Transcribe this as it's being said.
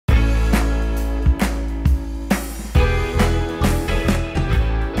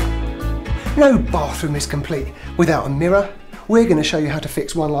No bathroom is complete without a mirror. We're going to show you how to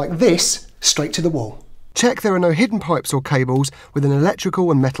fix one like this straight to the wall. Check there are no hidden pipes or cables with an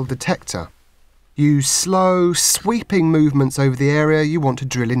electrical and metal detector. Use slow, sweeping movements over the area you want to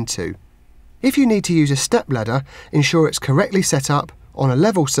drill into. If you need to use a stepladder, ensure it's correctly set up on a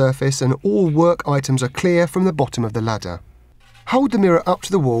level surface and all work items are clear from the bottom of the ladder. Hold the mirror up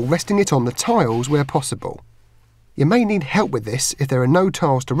to the wall, resting it on the tiles where possible. You may need help with this if there are no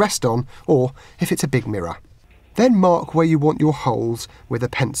tiles to rest on or if it's a big mirror. Then mark where you want your holes with a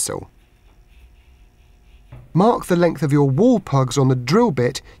pencil. Mark the length of your wall plugs on the drill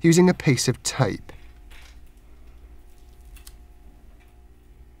bit using a piece of tape.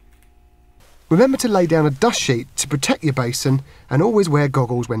 Remember to lay down a dust sheet to protect your basin and always wear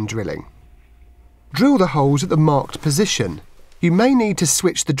goggles when drilling. Drill the holes at the marked position. You may need to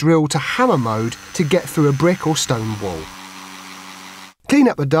switch the drill to hammer mode to get through a brick or stone wall. Clean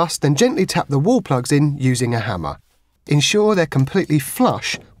up the dust, then gently tap the wall plugs in using a hammer. Ensure they're completely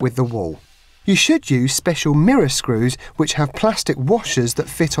flush with the wall. You should use special mirror screws which have plastic washers that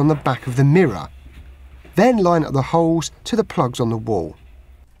fit on the back of the mirror. Then line up the holes to the plugs on the wall.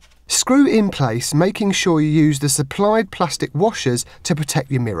 Screw in place, making sure you use the supplied plastic washers to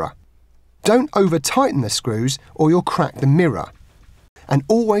protect your mirror. Don't over-tighten the screws or you'll crack the mirror. And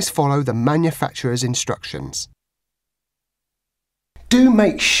always follow the manufacturer's instructions. Do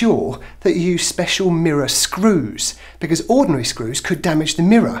make sure that you use special mirror screws, because ordinary screws could damage the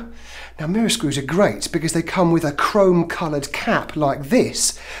mirror. Now, mirror screws are great because they come with a chrome-coloured cap like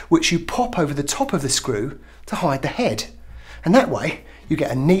this, which you pop over the top of the screw to hide the head. And that way, you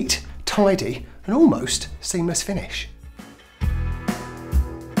get a neat, tidy and almost seamless finish.